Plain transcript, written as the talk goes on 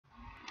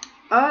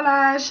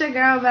Hola, it's your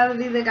girl Bella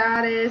Be the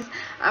Goddess.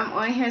 I'm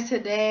on here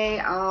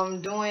today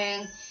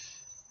doing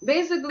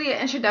basically an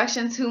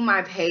introduction to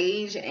my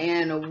page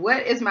and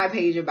what is my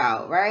page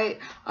about, right?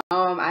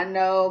 I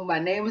know my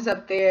name is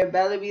up there,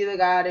 Bella Be the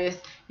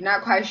Goddess. You're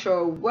not quite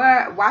sure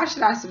why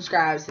should I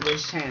subscribe to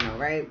this channel,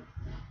 right?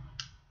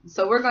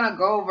 So we're gonna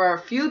go over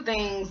a few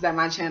things that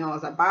my channel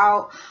is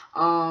about,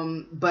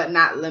 but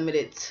not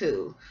limited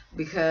to,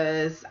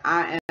 because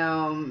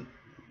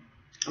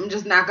I'm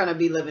just not going to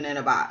be living in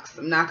a box.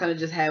 I'm not going to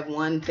just have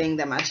one thing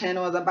that my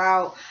channel is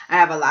about. I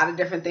have a lot of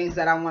different things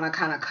that I want to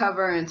kind of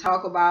cover and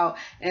talk about.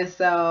 And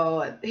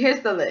so here's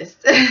the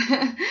list.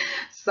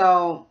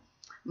 So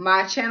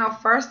my channel,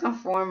 first and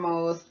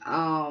foremost,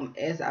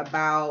 is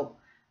about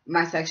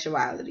my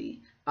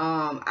sexuality.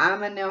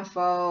 I'm a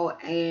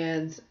nympho,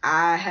 and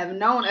I have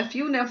known a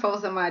few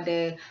nymphos in my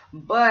day,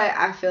 but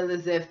I feel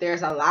as if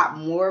there's a lot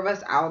more of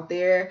us out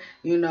there,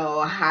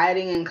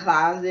 hiding in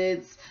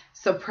closets,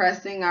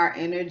 suppressing our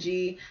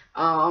energy.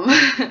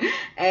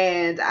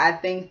 And I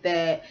think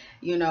that,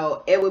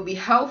 it would be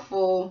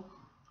helpful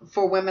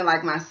for women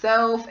like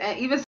myself and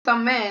even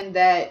some men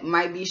that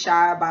might be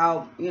shy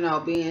about,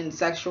 being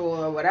sexual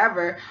or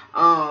whatever.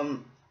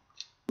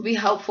 Be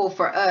helpful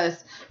for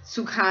us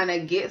to kind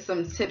of get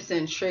some tips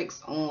and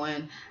tricks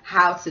on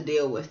how to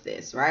deal with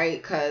this, right?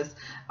 Because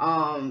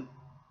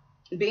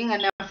being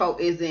a nympho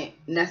isn't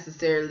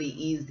necessarily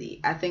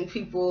easy. I think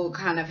people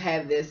kind of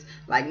have this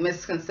like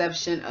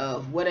misconception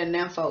of what a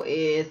nympho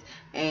is,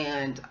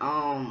 and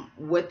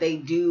what they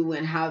do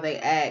and how they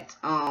act.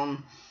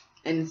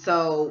 And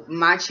so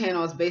my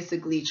channel is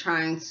basically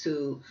trying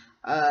to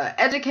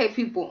educate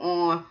people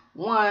on,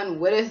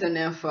 one, what is a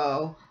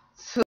nympho?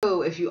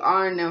 Two, if you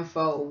are a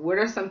nympho, what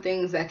are some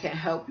things that can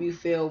help you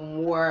feel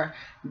more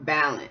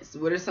balanced?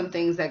 What are some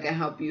things that can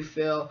help you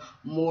feel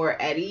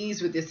more at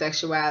ease with your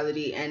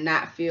sexuality and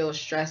not feel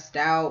stressed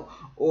out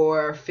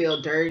or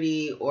feel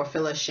dirty or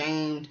feel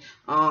ashamed?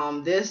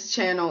 This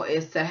channel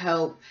is to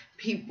help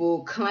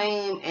people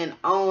claim and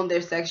own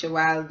their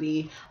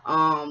sexuality,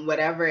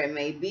 whatever it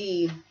may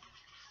be,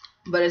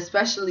 but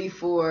especially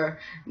for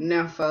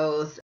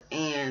nymphos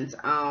and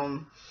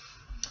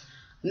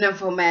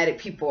nymphomatic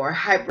people or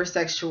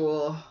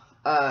hypersexual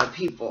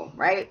people,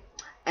 right?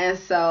 And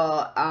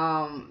so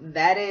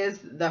that is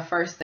the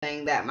first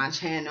thing that my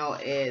channel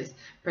is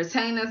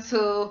pertaining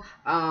to.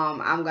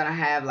 I'm gonna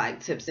have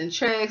like tips and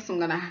tricks. I'm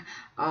gonna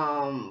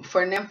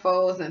for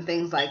nymphos and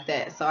things like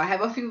that. So I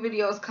have a few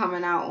videos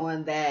coming out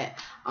on that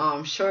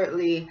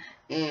shortly,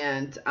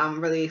 and I'm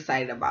really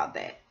excited about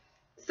that.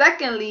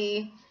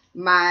 Secondly,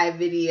 my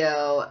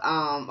video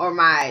or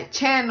my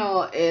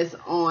channel is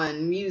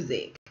on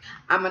music.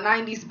 I'm a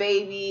 90s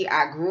baby.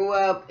 I grew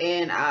up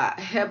in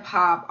a hip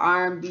hop,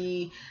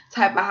 R&B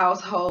type of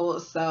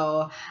household.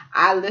 So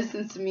I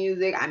listen to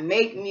music. I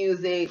make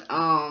music.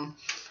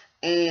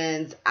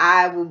 And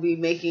I will be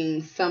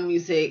making some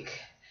music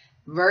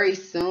very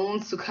soon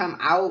to come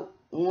out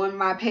on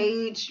my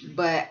page.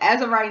 But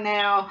as of right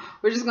now,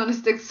 we're just gonna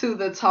stick to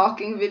the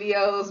talking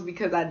videos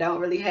because I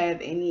don't really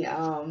have any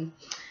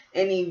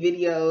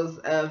videos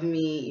of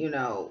me,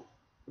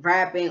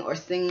 rapping or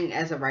singing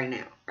as of right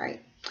now,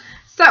 right?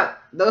 So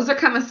those are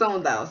coming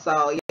soon though,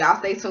 so y'all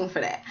stay tuned for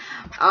that.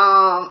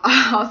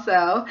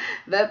 Also,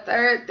 the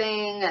third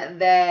thing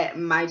that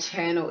my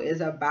channel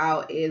is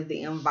about is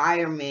the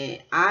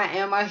environment. I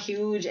am a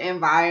huge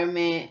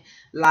environment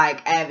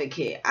like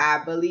advocate.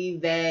 I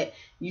believe that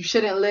you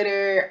shouldn't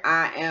litter.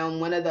 I am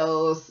one of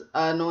those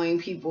annoying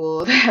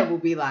people that will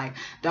be like,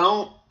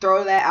 don't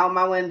throw that out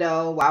my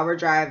window while we're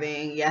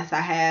driving. Yes,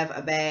 I have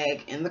a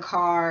bag in the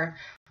car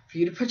for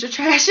you to put your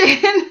trash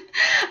in.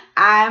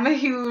 I'm a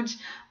huge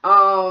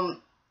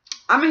um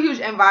I'm a huge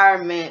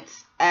environment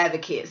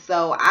advocate.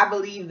 So I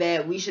believe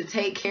that we should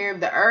take care of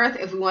the earth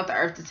if we want the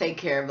earth to take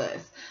care of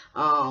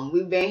us.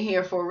 We've been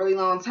here for a really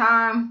long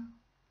time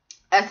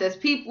as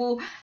people,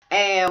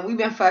 and we've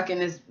been fucking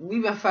this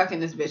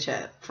bitch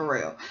up for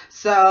real.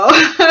 So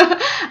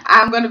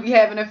I'm going to be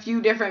having a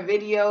few different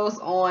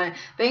videos on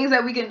things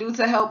that we can do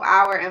to help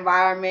our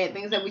environment,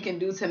 things that we can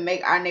do to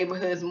make our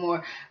neighborhoods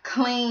more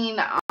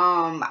clean.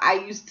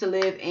 I used to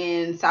live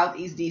in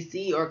Southeast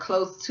DC or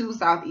close to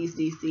Southeast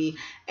DC,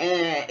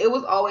 and it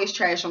was always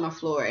trash on the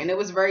floor, and it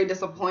was very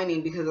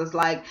disappointing because it's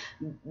like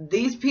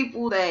these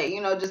people that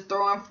just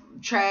throwing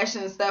trash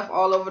and stuff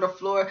all over the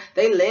floor,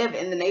 they live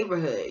in the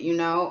neighborhood.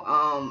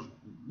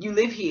 You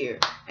live here,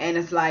 and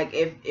it's like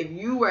if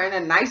you were in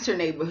a nicer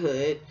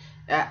neighborhood,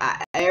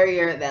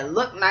 area that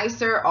looked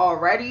nicer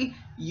already,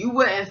 you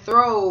wouldn't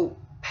throw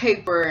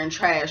paper and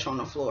trash on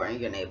the floor in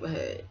your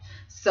neighborhood.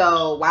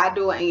 So why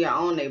do it in your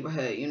own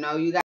neighborhood? You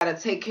gotta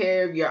take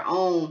care of your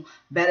own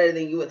better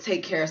than you would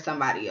take care of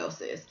somebody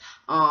else's.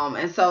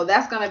 And so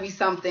that's gonna be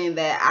something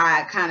that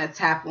I kind of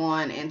tap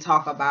on and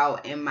talk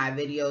about in my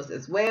videos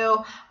as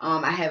well.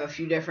 I have a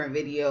few different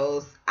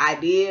videos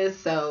ideas.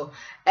 So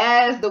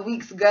as the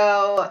weeks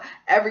go,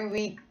 every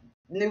week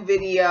new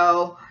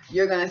video,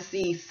 you're gonna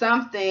see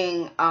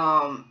something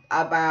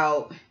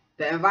about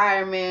the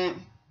environment,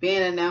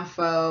 being an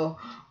info,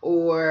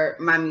 or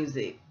my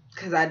music.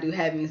 because I do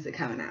have music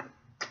coming out.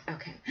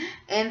 Okay.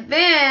 And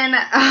then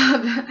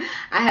I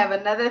have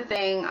another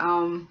thing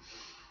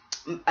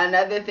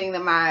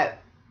that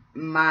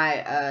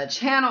my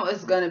channel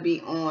is going to be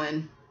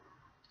on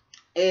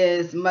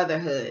is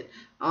motherhood.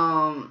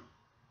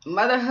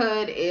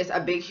 Motherhood is a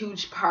big,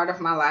 huge part of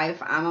my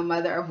life. I'm a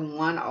mother of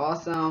one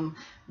awesome,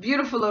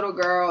 beautiful little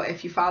girl.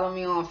 If you follow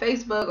me on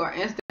Facebook or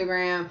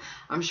Instagram,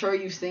 I'm sure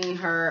you've seen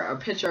her, a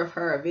picture of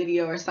her, a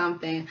video or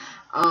something.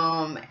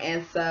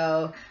 And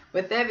so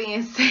with that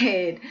being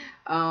said,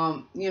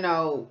 you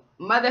know,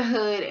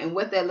 motherhood and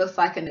what that looks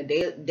like on a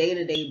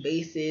day-to-day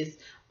basis.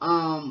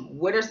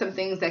 What are some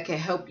things that can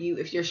help you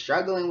if you're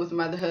struggling with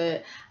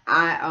motherhood?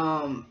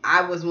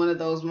 I was one of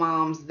those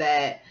moms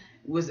that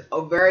was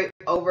very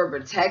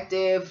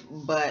overprotective,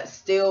 but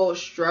still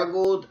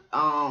struggled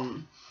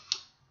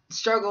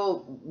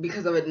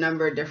because of a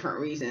number of different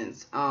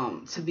reasons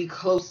to be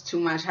close to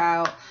my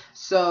child.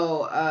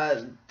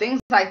 So things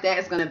like that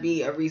is going to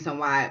be a reason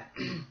why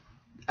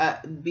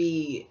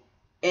be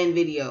in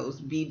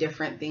videos, be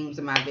different themes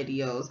in my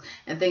videos,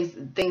 and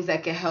things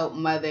that can help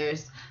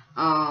mothers.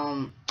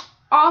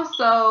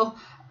 Also,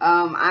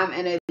 I'm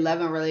in a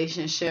 11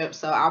 relationship,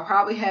 so I'll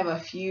probably have a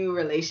few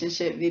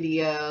relationship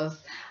videos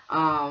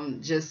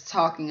just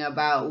talking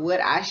about what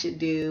I should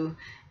do,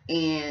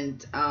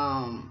 and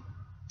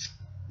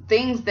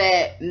things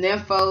that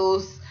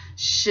nymphos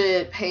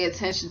should pay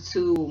attention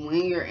to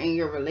when you're in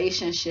your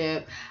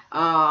relationship,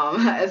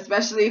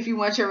 especially if you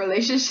want your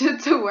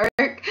relationship to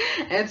work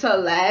and to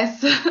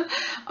last.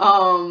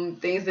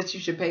 Things that you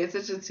should pay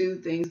attention to,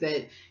 things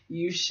that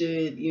you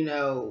should, you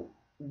know,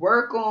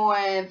 work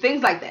on,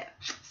 things like that.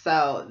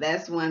 So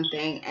that's one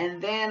thing.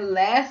 And then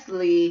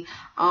lastly,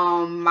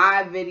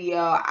 my video,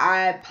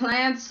 I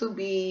plan to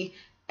be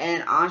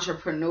an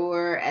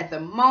entrepreneur. At the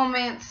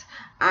moment,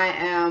 I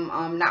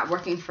am not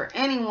working for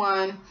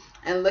anyone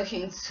and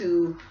looking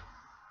to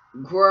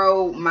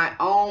grow my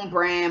own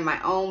brand,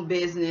 my own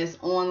business,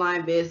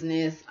 online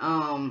business,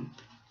 and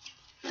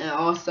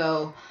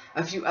also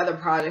a few other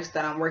projects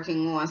that I'm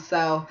working on.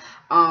 So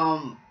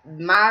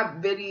my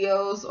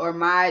videos or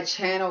my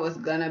channel is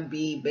gonna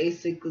be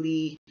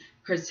basically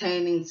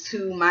pertaining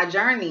to my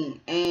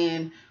journey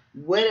and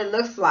what it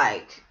looks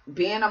like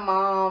being a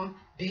mom,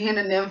 being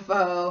a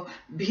nympho,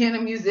 being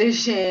a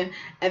musician,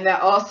 and then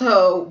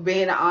also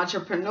being an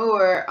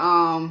entrepreneur.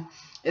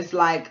 It's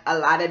like a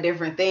lot of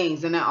different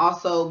things, and then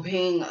also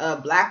being a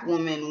Black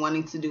woman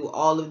wanting to do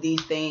all of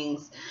these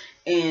things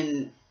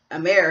in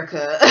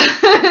America.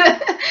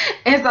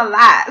 It's a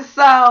lot.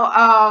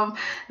 So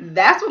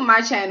that's what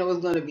my channel is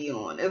going to be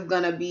on. It's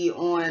going to be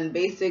on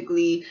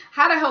basically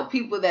how to help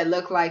people that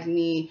look like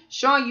me,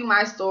 showing you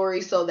my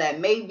story so that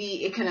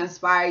maybe it can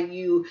inspire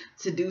you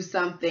to do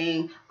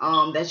something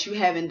that you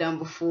haven't done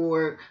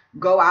before.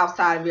 Go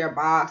outside of your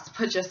box,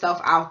 put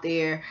yourself out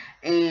there.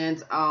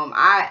 And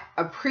I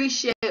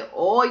appreciate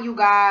all you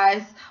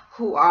guys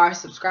who are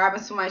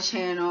subscribing to my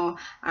channel.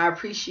 I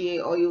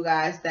appreciate all you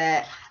guys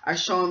that are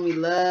showing me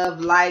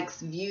love,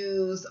 likes,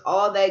 views,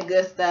 all that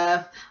good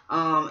stuff.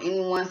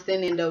 Anyone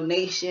sending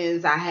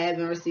donations, I have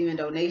been receiving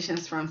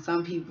donations from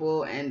some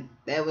people, and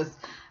that was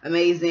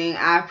amazing.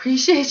 I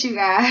appreciate you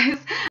guys.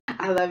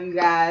 I love you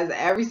guys.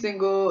 Every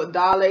single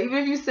dollar, even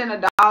if you send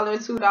 $1,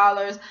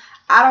 $2,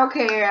 I don't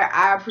care.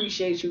 I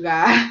appreciate you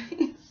guys.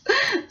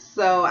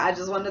 So I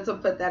just wanted to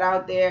put that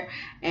out there,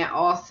 and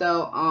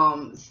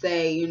also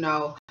say, you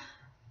know,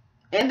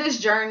 in this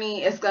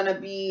journey, it's gonna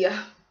be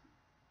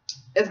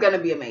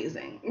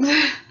amazing.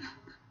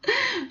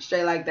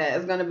 Straight like that.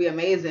 It's gonna be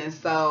amazing.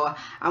 So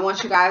I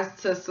want you guys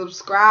to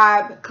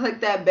subscribe,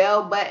 click that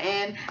bell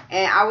button,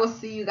 and I will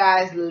see you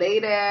guys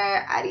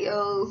later.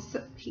 Adios.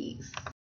 Peace.